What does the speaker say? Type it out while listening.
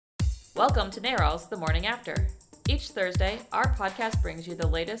Welcome to NARAL's The Morning After. Each Thursday, our podcast brings you the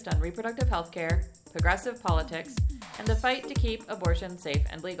latest on reproductive health care, progressive politics, and the fight to keep abortion safe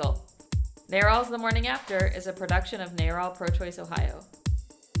and legal. NARAL's The Morning After is a production of NARAL Pro-Choice Ohio.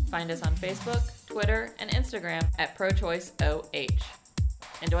 Find us on Facebook, Twitter, and Instagram at ProChoiceOH.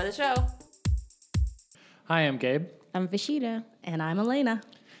 Enjoy the show. Hi, I'm Gabe. I'm Vashida. And I'm Elena.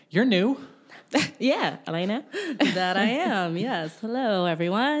 You're new. Yeah, Elena. That I am, yes. Hello,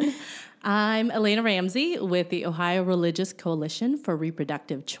 everyone. I'm Elena Ramsey with the Ohio Religious Coalition for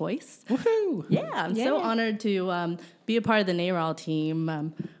Reproductive Choice. Woohoo! Yeah, I'm so honored to be a part of the NARAL team.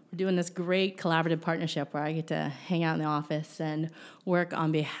 We're doing this great collaborative partnership where I get to hang out in the office and work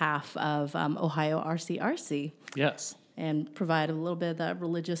on behalf of Ohio RCRC. Yes. And provide a little bit of that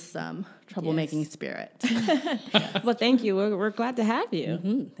religious troublemaking spirit. Well, thank you. We're glad to have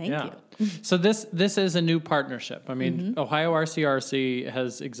you. Thank you. So this is a new partnership. I mean, Ohio RCRC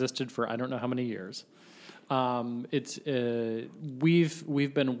has existed for I don't know how many years.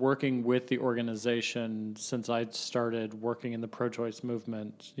 We've been working with the organization since I started working in the pro-choice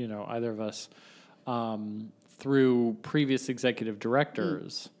movement. You know, either of us through previous executive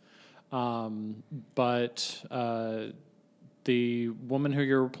directors. But the woman who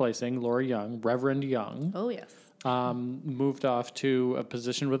you're replacing, Laura Young, Reverend Young, Oh, yes. moved off to a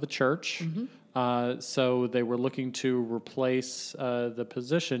position with the church. So they were looking to replace the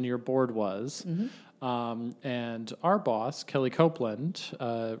position your board was. And our boss, Kelly Copeland,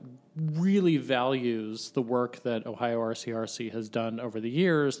 really values the work that Ohio RCRC has done over the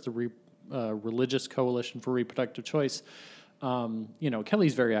years, the Religious Coalition for Reproductive Choice.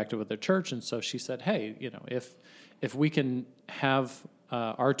 Kelly's very active with the church, and so she said, hey, if we can have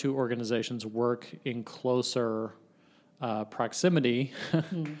our two organizations work in closer proximity,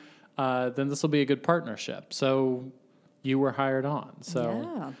 then this will be a good partnership. So you were hired on.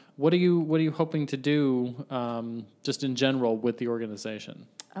 So what are you hoping to do just in general with the organization?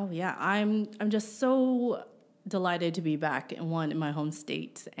 Oh yeah, I'm just so delighted to be back in my home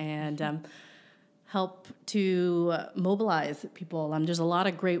state and help to mobilize people. There's a lot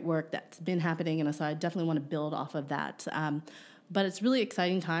of great work that's been happening, and so I definitely want to build off of that. But it's really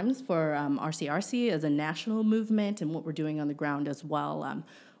exciting times for RCRC as a national movement and what we're doing on the ground as well.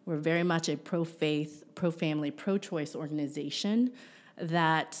 We're very much a pro-faith, pro-family, pro-choice organization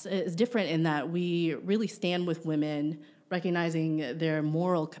that is different in that we really stand with women, recognizing their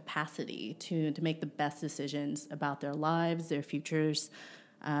moral capacity to make the best decisions about their lives, their futures,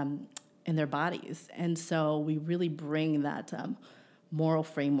 and their bodies. And so we really bring that moral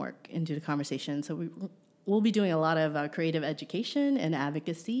framework into the conversation. So we'll be doing a lot of creative education and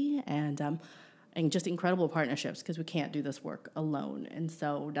advocacy and just incredible partnerships because we can't do this work alone. And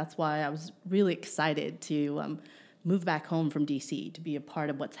so that's why I was really excited to move back home from DC to be a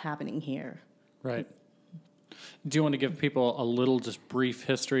part of what's happening here. Right. Do you want to give people a little just brief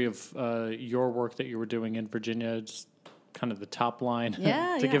history of your work that you were doing in Virginia, just kind of the top line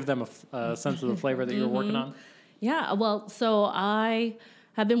to give them a sense of the flavor that you were working on? Yeah, well, so I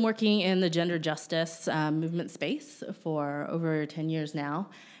have been working in the gender justice movement space for over 10 years now,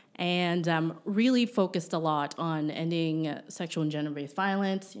 and really focused a lot on ending sexual and gender-based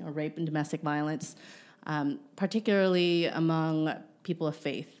violence, rape and domestic violence, particularly among people of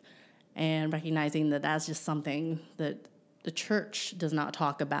faith, and recognizing that that's just something that the church does not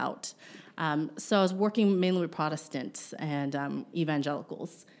talk about. So I was working mainly with Protestants and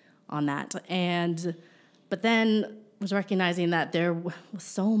evangelicals on that. But then was recognizing that there was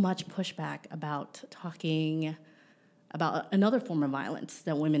so much pushback about talking about another form of violence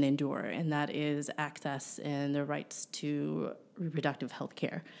that women endure, and that is access and their rights to reproductive health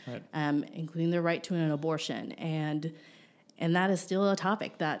care, including their right to an abortion. And that is still a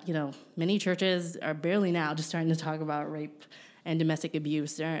topic that, many churches are barely now just starting to talk about rape and domestic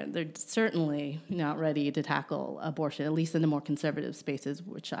abuse. They're certainly not ready to tackle abortion, at least in the more conservative spaces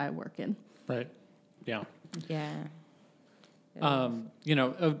which I work in. Right. Yeah. Yeah.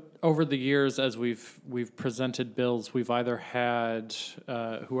 Over the years, as we've presented bills, we've either had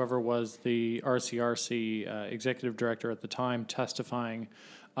whoever was the RCRC executive director at the time testifying,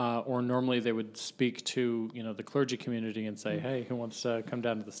 or normally they would speak to the clergy community and say, "Hey, who wants to come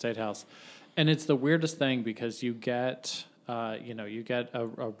down to the State House?" And it's the weirdest thing because you get a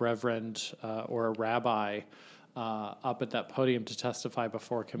reverend or a rabbi up at that podium to testify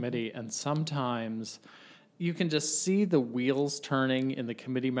before committee, and sometimes you can just see the wheels turning in the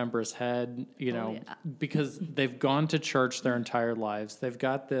committee member's head, because they've gone to church their entire lives. They've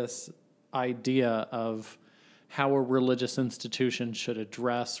got this idea of how a religious institution should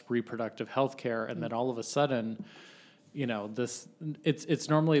address reproductive health care, and then all of a sudden it's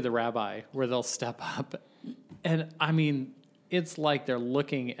normally the rabbi where they'll step up, and I mean, it's like they're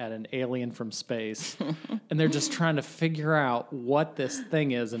looking at an alien from space, and they're just trying to figure out what this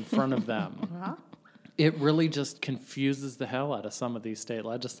thing is in front of them. Uh-huh. It really just confuses the hell out of some of these state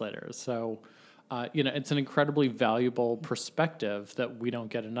legislators. So, it's an incredibly valuable perspective that we don't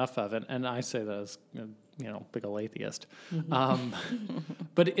get enough of. And I say that as, big ol' atheist.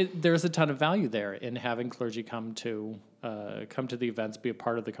 But there's a ton of value there in having clergy come to the events, be a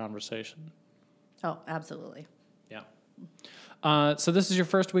part of the conversation. Oh, absolutely. Yeah. So this is your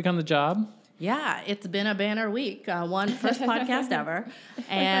first week on the job? Yeah, it's been a banner week. First podcast ever.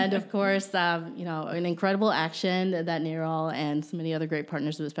 And of course, an incredible action that NARAL and so many other great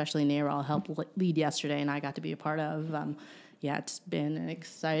partners, especially NARAL, helped lead yesterday, and I got to be a part of. It's been an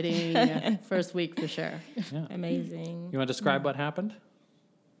exciting first week for sure. Yeah. Amazing. You want to describe what happened?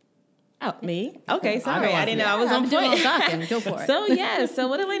 Oh, me? Okay, sorry. I didn't know I was on point. point. Go for it. So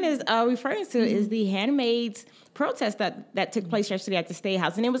what Elaine is referring to is the Handmaids protest that took place yesterday at the State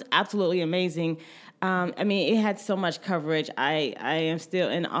House, and it was absolutely amazing. It had so much coverage. I am still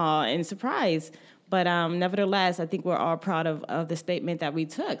in awe and surprised, but nevertheless, I think we're all proud of the statement that we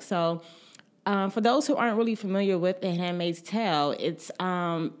took. So for those who aren't really familiar with The Handmaid's Tale, it's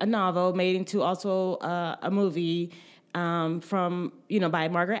a novel made into also a movie by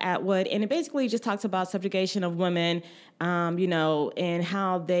Margaret Atwood, and it basically just talks about subjugation of women, and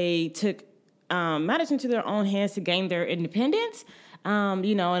how they took matters into their own hands to gain their independence, and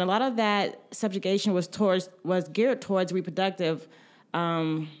a lot of that subjugation was geared towards reproductive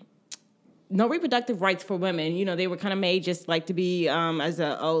rights for women. They were kind of made just like to be, as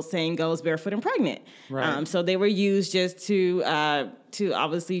the old saying goes, barefoot and pregnant. Right. So they were used just to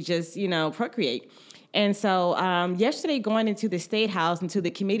obviously just procreate. And so yesterday, going into the State House, into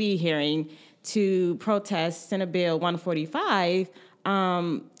the committee hearing to protest Senate Bill 145,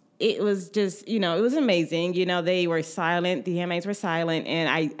 it was just, it was amazing. They were silent. The handmaids were silent.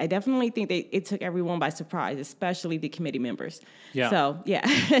 And I definitely think it took everyone by surprise, especially the committee members. Yeah. So, yeah,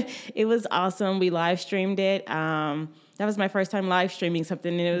 it was awesome. We live streamed it. That was my first time live streaming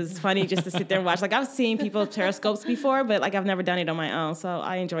something, and it was funny just to sit there and watch. Like, I've seen people periscopes before, but I've never done it on my own, so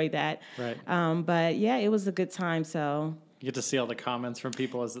I enjoyed that. Right. But yeah, it was a good time. So you get to see all the comments from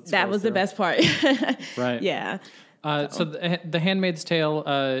people as it's that was the best part. Right. Yeah. So the Handmaid's Tale,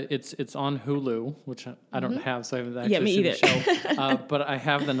 it's on Hulu, which I don't have, so I haven't actually seen the show. But I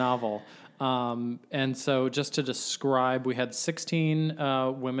have the novel. And so just to describe, we had 16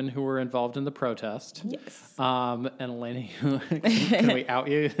 women who were involved in the protest. Yes. And Elena, can we out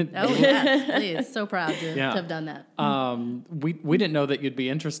you? Oh, yes, please. So proud to have done that. We didn't know that you'd be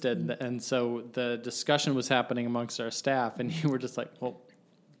interested. And so the discussion was happening amongst our staff, and you were just like, well,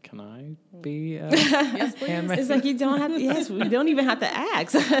 can I be yes, please. handmaid? It's like you don't have to, we don't even have to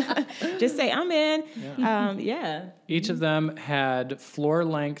ask. Just say, I'm in. Yeah. Each of them had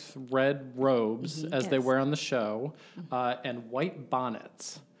floor-length red robes, as they wear on the show, and white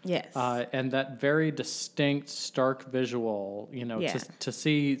bonnets. Yes. And that very distinct, stark visual, to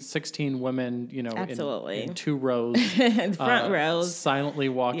see 16 women, in two rows. Front rows. Silently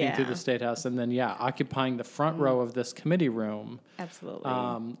walking through the State House, and then, occupying the front row of this committee room. Absolutely.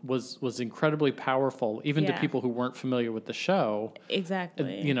 Was incredibly powerful, even to people who weren't familiar with the show.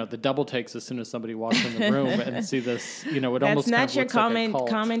 Exactly. The double takes as soon as somebody walks in the room and see this, it That's almost not kind of your looks like a cult.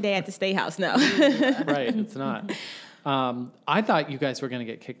 common day at the State House, no. Right, it's not. I thought you guys were going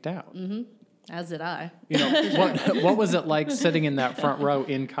to get kicked out. Mm-hmm. As did I. What was it like sitting in that front row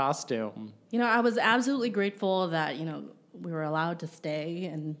in costume? I was absolutely grateful that, we were allowed to stay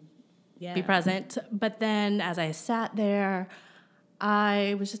and be present. But then as I sat there,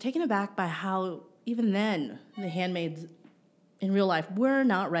 I was just taken aback by how even then the handmaids in real life were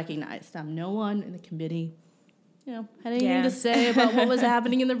not recognized. No one in the committee had anything to say about what was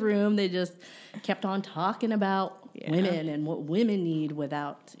happening in the room. They just kept on talking about women and what women need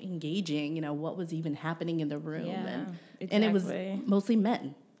without engaging, what was even happening in the room. And it was mostly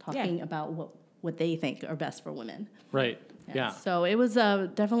men talking about what they think are best for women. Right, yeah. So it was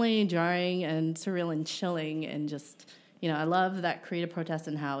definitely jarring and surreal and chilling, and just, I love that creative protest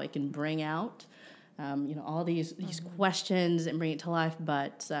and how it can bring out, all these questions and bring it to life,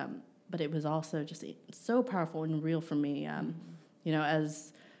 but it was also just so powerful and real for me,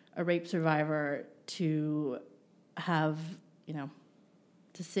 as a rape survivor, to have,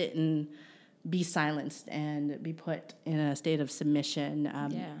 to sit and be silenced and be put in a state of submission.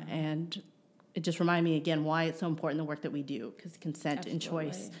 And it just reminded me again why it's so important, the work that we do, because consent and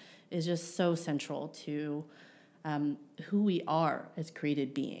choice is just so central to who we are as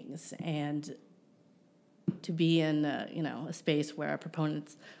created beings. And to be in a space where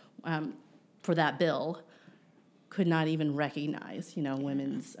proponents for that bill could not even recognize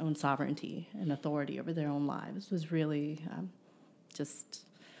women's own sovereignty and authority over their own lives was really just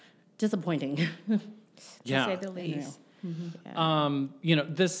disappointing. Yeah. To say the least.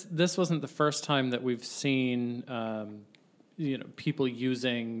 This wasn't the first time that we've seen people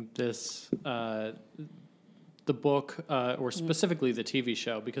using this the book or specifically the TV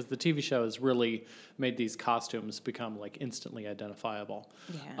show, because the TV show has really made these costumes become like instantly identifiable.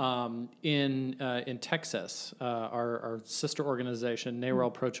 Yeah. In Texas, our sister organization,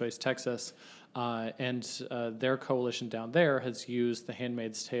 NARAL Pro-Choice Texas, and their coalition down there has used The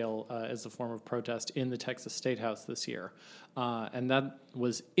Handmaid's Tale as a form of protest in the Texas State House this year. And that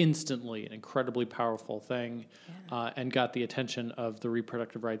was instantly an incredibly powerful thing and got the attention of the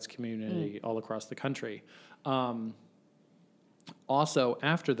reproductive rights community all across the country. Also,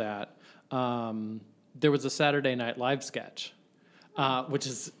 after that, there was a Saturday Night Live sketch. Which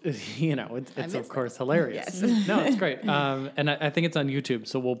is, it's of course hilarious. Yes. No, it's great. And I think it's on YouTube,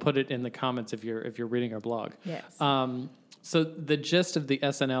 so we'll put it in the comments if you're reading our blog. Yes. So the gist of the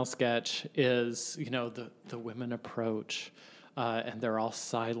SNL sketch is, the women approach, and they're all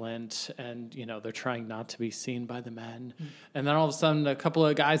silent, and they're trying not to be seen by the men. And then all of a sudden, a couple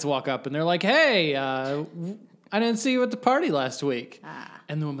of guys walk up, and they're like, "Hey, I didn't see you at the party last week."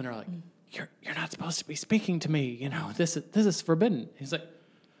 And the women are like, You're not supposed to be speaking to me. This is forbidden. He's like,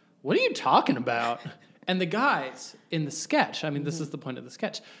 what are you talking about? And the guys in the sketch, this is the point of the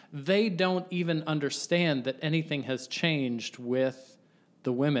sketch, they don't even understand that anything has changed with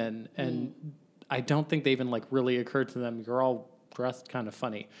the women. And I don't think they even really occurred to them, you're all dressed kind of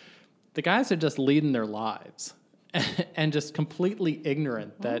funny. The guys are just leading their lives and just completely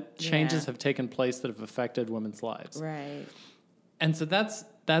ignorant that changes have taken place that have affected women's lives. Right. And so that's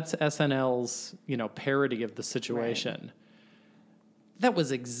SNL's, parody of the situation. Right. That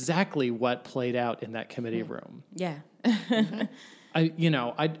was exactly what played out in that committee room. Yeah.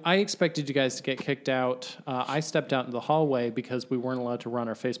 I expected you guys to get kicked out. I stepped out in the hallway because we weren't allowed to run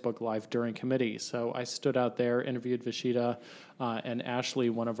our Facebook Live during committee. So I stood out there, interviewed Vashita and Ashley,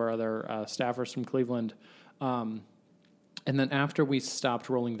 one of our other staffers from Cleveland. And then after we stopped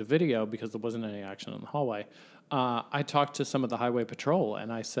rolling the video because there wasn't any action in the hallway, I talked to some of the highway patrol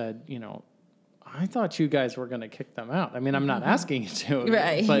and I said, I thought you guys were going to kick them out. I'm not asking you to.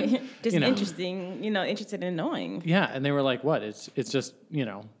 Right. But, just interested in knowing. Yeah. And they were like, what? It's just,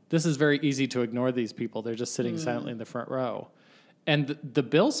 this is very easy to ignore these people. They're just sitting silently in the front row. And the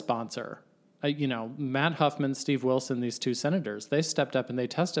bill sponsor, Matt Huffman, Steve Wilson, these two senators, they stepped up and they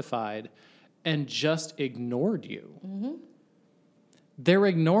testified and just ignored you. Mm-hmm. They're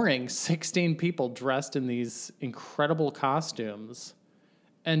ignoring 16 people dressed in these incredible costumes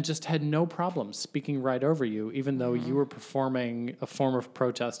and just had no problem speaking right over you, even though you were performing a form of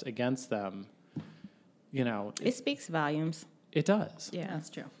protest against them. It speaks volumes. It does. Yeah, that's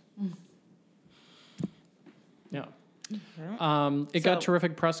true. Yeah. It got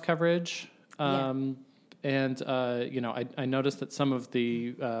terrific press coverage. And, I noticed that some of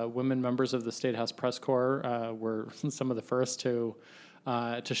the women members of the State House Press Corps were some of the first to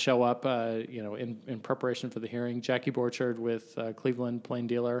show up, in preparation for the hearing. Jackie Borchard with Cleveland Plain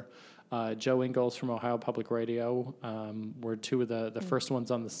Dealer, Joe Ingles from Ohio Public Radio were two of the first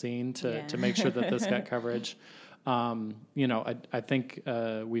ones on the scene to make sure that this got coverage. I think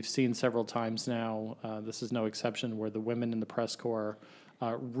we've seen several times now, this is no exception, where the women in the press corps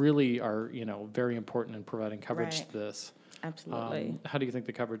really are, very important in providing coverage to this. Absolutely. How do you think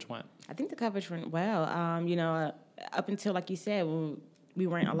the coverage went? I think the coverage went well. Up until, like you said, when we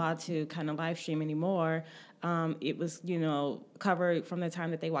weren't allowed to kind of live stream anymore, it was, covered from the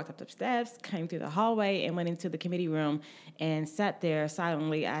time that they walked up the steps, came through the hallway, and went into the committee room and sat there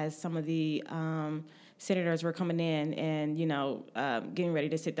silently as some of the senators were coming in and, getting ready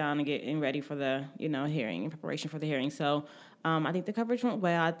to sit down and getting ready for the, hearing, in preparation for the hearing. So I think the coverage went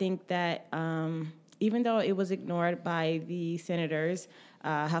well. I think that even though it was ignored by the senators,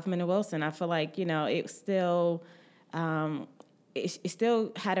 Huffman and Wilson, I feel like, it still... It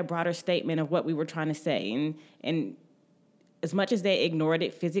still had a broader statement of what we were trying to say. And as much as they ignored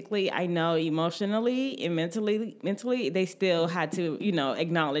it physically, I know emotionally and mentally, they still had to,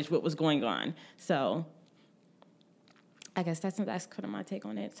 acknowledge what was going on. So I guess that's kind of my take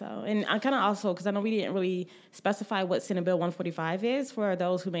on it. So, and I kind of also, because I know we didn't really specify what Senate Bill 145 is for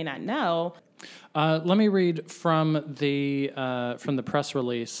those who may not know. Let me read from the press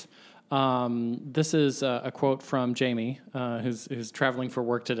release. This is a quote from Jamie, who's traveling for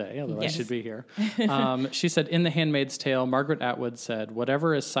work today, otherwise Yes. she'd be here. She said, "In The Handmaid's Tale, Margaret Atwood said,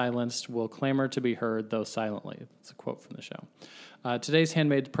 'Whatever is silenced will clamor to be heard, though silently.'" That's a quote from the show. Today's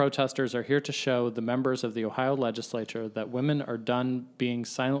Handmaid's protesters are here to show the members of the Ohio legislature that women are done being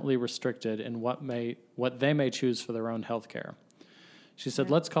silently restricted in what they may choose for their own health care. She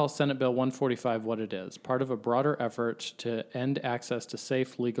said, "Let's call Senate Bill 145 what it is, part of a broader effort to end access to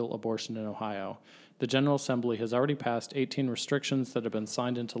safe, legal abortion in Ohio. The General Assembly has already passed 18 restrictions that have been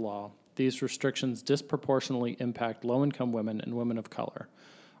signed into law. These restrictions disproportionately impact low-income women and women of color.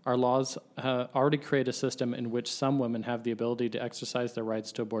 Our laws already create a system in which some women have the ability to exercise their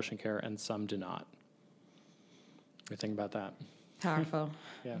rights to abortion care and some do not." What do you think about that? Powerful.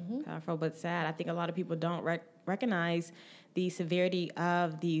 Yeah. Powerful, but sad. I think a lot of people don't recognize the severity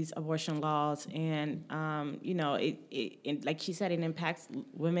of these abortion laws, and it like she said, it impacts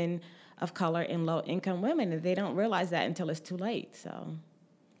women of color and low-income women, and they don't realize that until it's too late. So,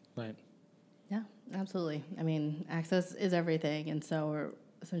 Right. Yeah, absolutely. I mean, access is everything, and so we're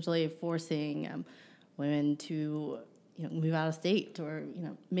essentially forcing women to move out of state or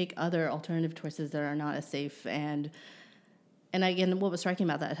make other alternative choices that are not as safe. And again, what was striking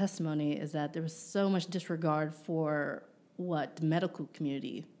about that testimony is that there was so much disregard for what the medical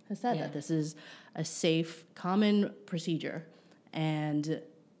community has said, that this is a safe, common procedure, and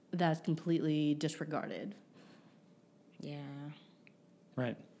that's completely disregarded. yeah.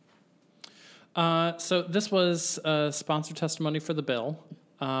 Right. So this was a sponsored testimony for the bill.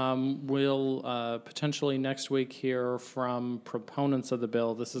 We'll potentially next week hear from proponents of the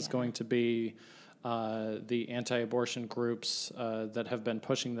bill. This is going to be the anti-abortion groups that have been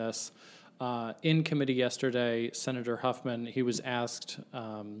pushing this. In committee yesterday, Senator Huffman, he was asked,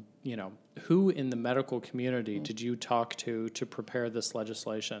 who in the medical community did you talk to prepare this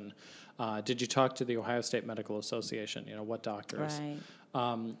legislation? Did you talk to the Ohio State Medical Association? What doctors? Right.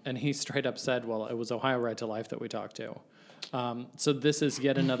 And he straight up said, well, it was Ohio Right to Life that we talked to. So this is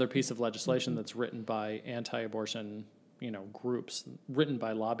yet another piece of legislation that's written by anti-abortion, groups, written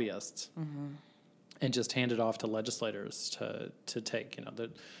by lobbyists. And just handed off to legislators to take.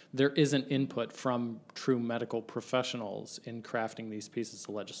 That there isn't input from true medical professionals in crafting these pieces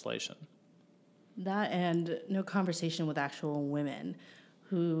of legislation. That and no conversation with actual women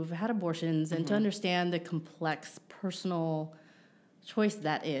who've had abortions, and to understand the complex personal choice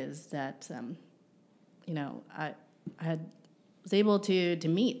that is. That I was able to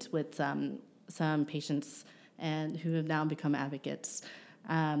meet with some patients and who have now become advocates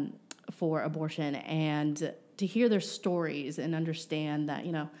for abortion, and to hear their stories and understand that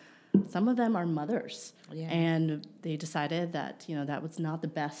some of them are mothers, and they decided that that was not the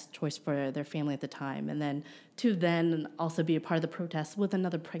best choice for their family at the time, and then to also be a part of the protest with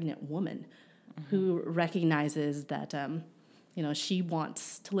another pregnant woman who recognizes that she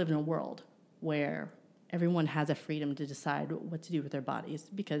wants to live in a world where everyone has a freedom to decide what to do with their bodies,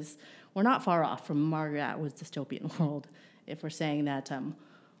 because we're not far off from Margaret Atwood's dystopian world if we're saying that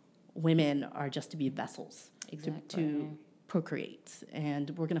women are just to be vessels to procreate, and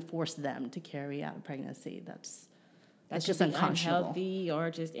we're going to force them to carry out a pregnancy. That's just unconscionable. Unhealthy, or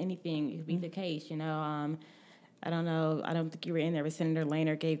just anything could be the case. I don't know. I don't think you were in there, but Senator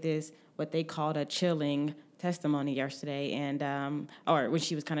Lehner gave this what they called a chilling testimony yesterday, and or when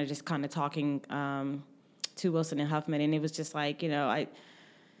she was kind of talking to Wilson and Huffman, and it was just like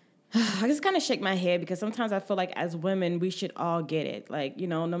I just kind of shake my head, because sometimes I feel like as women, we should all get it. Like,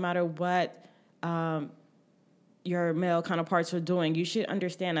 no matter what your male counterparts are doing, you should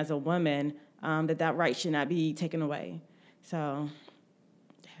understand as a woman that right should not be taken away. So,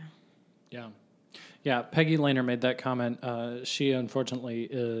 Yeah, Peggy Lehner made that comment. She, unfortunately,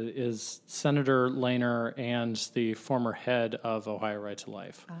 is Senator Lehner and the former head of Ohio Right to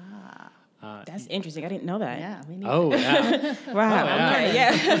Life. that's interesting. I didn't know that. Yeah, we need that. Oh, yeah. Wow.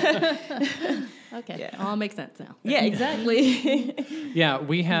 yeah. Okay. Yeah. Okay, all makes sense now. Yeah, exactly. Yeah,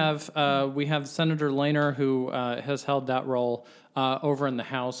 we have Senator Lehner, who has held that role. Over in the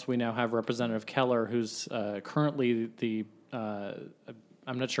House, we now have Representative Keller, who's currently the,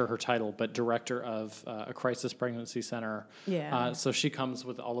 I'm not sure her title, but director of a crisis pregnancy center. Yeah. So she comes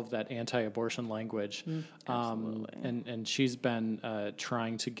with all of that anti-abortion language. Absolutely. And she's been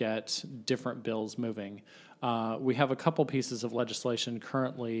trying to get different bills moving. We have a couple pieces of legislation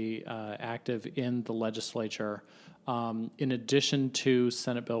currently active in the legislature. In addition to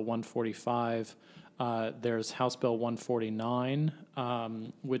Senate Bill 145, there's House Bill 149,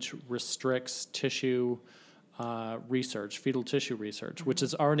 which restricts tissue research, fetal tissue research, which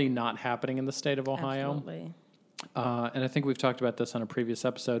is already not happening in the state of Ohio. Absolutely. And I think we've talked about this on a previous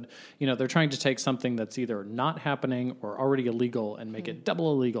episode. You know, they're trying to take something that's either not happening or already illegal and make it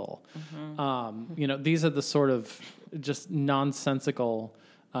double illegal. You know, these are the sort of just nonsensical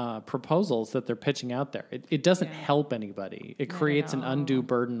proposals that they're pitching out there. It doesn't help anybody. It creates an undue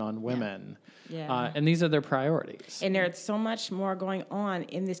burden on women. Yeah. And these are their priorities. And there's so much more going on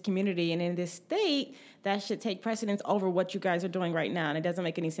in this community and in this state that should take precedence over what you guys are doing right now. And it doesn't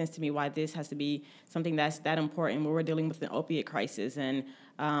make any sense to me why this has to be something that's that important when we're dealing with an opiate crisis and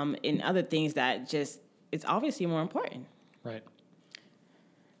other things that just, it's obviously more important. Right.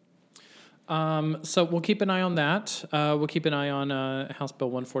 So we'll keep an eye on that. We'll keep an eye on House Bill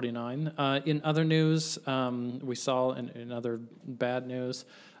 149. In other news, we saw in other bad news,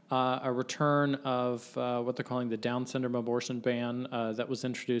 a return of what they're calling the Down syndrome abortion ban that was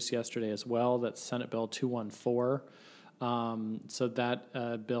introduced yesterday as well. That's Senate Bill 214. So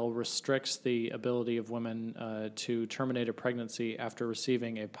that bill restricts the ability of women to terminate a pregnancy after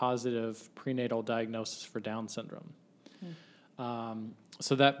receiving a positive prenatal diagnosis for Down syndrome.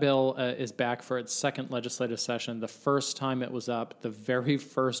 So that bill is back for its second legislative session. The first time it was up, the very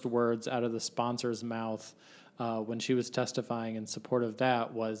first words out of the sponsor's mouth when she was testifying in support of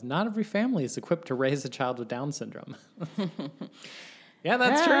that was, "Not every family is equipped to raise a child with Down syndrome." Yeah,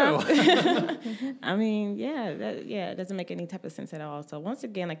 that's true. I mean, it doesn't make any type of sense at all. So once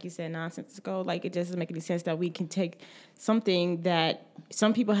again, like you said, nonsensical. Like, it just doesn't make any sense that we can take something that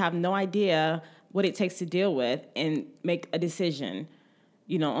some people have no idea what it takes to deal with and make a decision,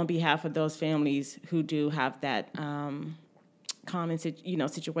 you know, on behalf of those families who do have that common,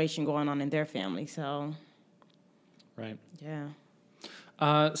 situation going on in their family. So. Right. Yeah.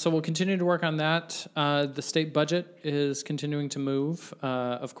 So we'll continue to work on that. The state budget is continuing to move.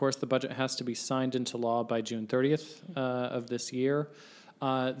 Of course, the budget has to be signed into law by June 30th of this year.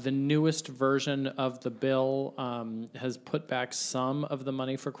 The newest version of the bill has put back some of the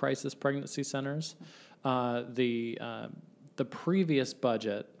money for crisis pregnancy centers. The previous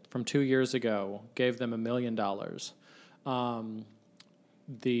budget from 2 years ago gave them $1 million.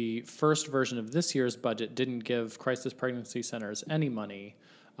 The first version of this year's budget didn't give crisis pregnancy centers any money.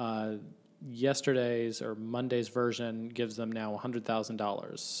 Yesterday's or Monday's version gives them now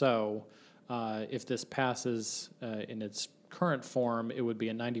 $100,000. So if this passes in its current form, it would be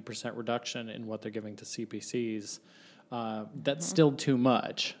a 90% reduction in what they're giving to CPCs. That's still too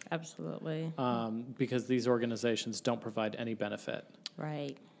much. Absolutely. Because these organizations don't provide any benefit.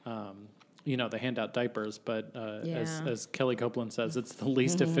 Right. You know, they hand out diapers, but as Kelly Copeland says, it's the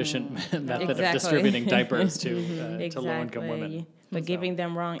least efficient method of distributing diapers to low-income women. But giving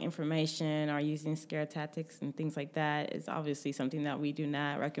them wrong information or using scare tactics and things like that is obviously something that we do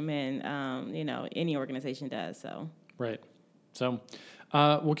not recommend, any organization does. So. Right. So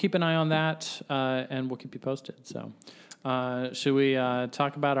we'll keep an eye on that, and we'll keep you posted. So should we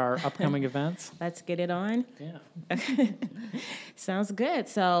talk about our upcoming events? Let's get it on. Yeah. Sounds good.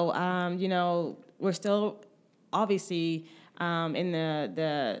 So, we're still obviously in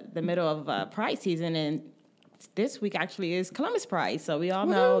the middle of Pride season, and this week actually is Columbus Pride. So we all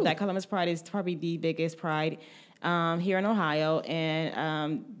know that Columbus Pride is probably the biggest Pride here in Ohio,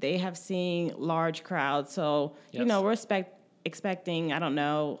 and they have seen large crowds. So, we're expecting, I don't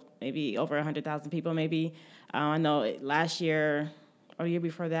know, maybe over 100,000 people, maybe. I know last year or year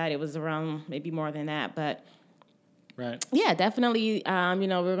before that, it was around maybe more than that. But, right. Yeah, definitely,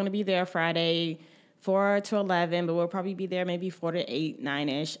 we're going to be there Friday 4 to 11, but we'll probably be there maybe 4 to 8,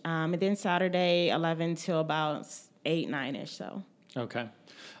 9-ish. And then Saturday 11 till about 8, 9-ish, so. Okay.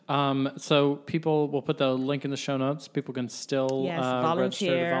 So people, we'll put the link in the show notes. People can still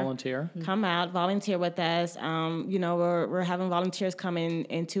register to volunteer. Come out, volunteer with us. We're having volunteers come in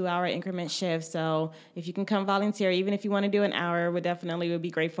 2-hour increment shifts. So if you can come volunteer, even if you want to do an hour, we definitely would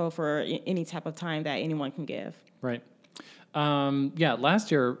be grateful for any type of time that anyone can give. Right.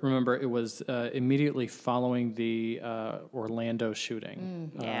 Last year, remember, it was immediately following the Orlando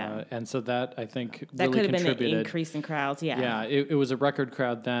shooting. And so that, I think, that really could have contributed. Been an increase in crowds, Yeah, it was a record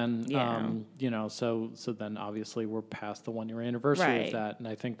crowd then. Yeah. So then obviously we're past the 1-year anniversary of that. And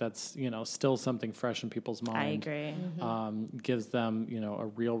I think that's, still something fresh in people's mind. I agree. Gives them, a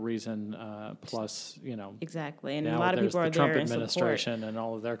real reason, plus, Exactly. And now a lot of people are the Trump there in administration support. And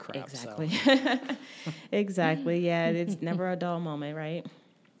all of their crap. Exactly. So. Exactly. Yeah, it's never a dull moment, right?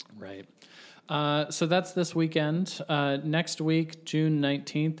 Right. So that's this weekend. Next week, June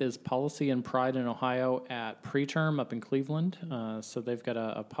 19th, is Policy and Pride in Ohio at Preterm up in Cleveland. So they've got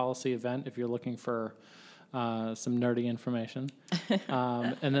a policy event if you're looking for some nerdy information.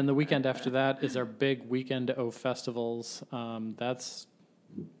 And then the weekend after that is our big Weekend O festivals. That's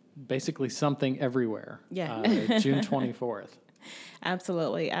basically something everywhere. Yeah. June 24th.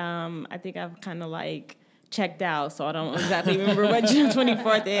 Absolutely. I think I've kind of like checked out, so I don't exactly remember what June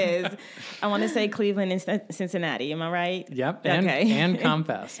 24th is. I want to say Cleveland and Cincinnati. Am I right? Yep. Okay. And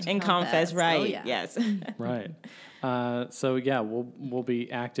ComFest. And ComFest, right? Oh, yeah. Yes. Right. So yeah, we'll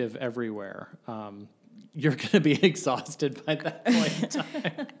be active everywhere. You're going to be exhausted by that point in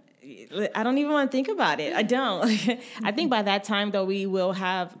time. I don't even want to think about it. I don't. I think by that time, though, we will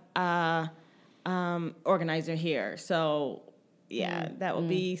have organizer here. So, yeah, that will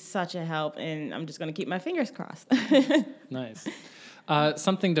be such a help, and I'm just going to keep my fingers crossed. Nice.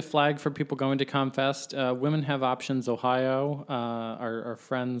 Something to flag for people going to ComFest. Women Have Options Ohio, our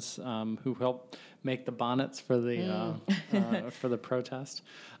friends who helped make the bonnets for the protest.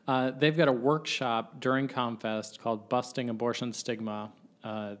 They've got a workshop during ComFest called Busting Abortion Stigma.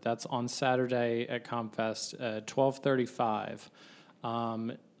 That's on Saturday at ComFest at 12:35.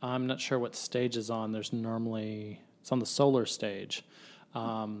 I'm not sure what stage is on. It's on the solar stage.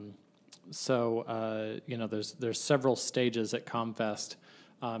 There's several stages at ComFest.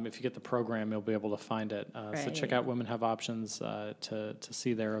 If you get the program, you'll be able to find it. So check out Women Have Options to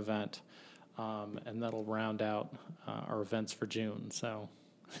see their event. And that'll round out our events for June. So,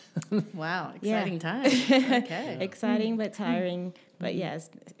 Wow, exciting time. Okay. Exciting but tiring, but yes,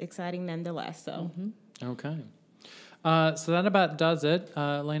 exciting nonetheless. So, okay. So that about does it.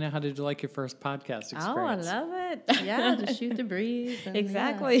 Elena, how did you like your first podcast experience? Oh, I love it. Yeah, just shoot the breeze. And,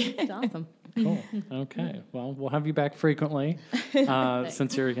 Exactly. Yeah, it's awesome. Cool. Okay. Well, we'll have you back frequently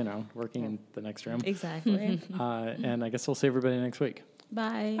since you're, working in the next room. exactly. And I guess we'll see everybody next week.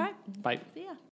 Bye. All right. Bye. See ya.